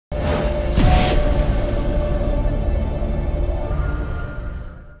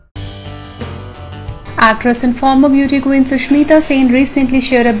Actress and former beauty queen Sushmita Sen recently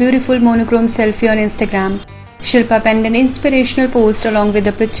shared a beautiful monochrome selfie on Instagram. Shilpa penned an inspirational post along with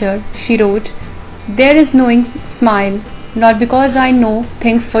the picture. She wrote, "There is knowing smile, not because I know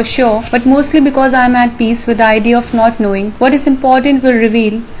things for sure, but mostly because I am at peace with the idea of not knowing. What is important will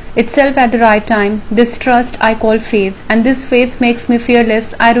reveal itself at the right time. This trust I call faith, and this faith makes me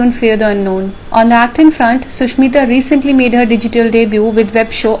fearless. I don't fear the unknown." On the acting front, Sushmita recently made her digital debut with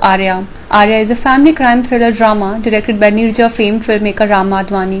web show Arya. Arya is a family crime thriller drama directed by Nirja famed filmmaker Ram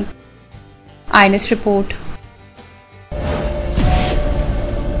Madhwani. INS report.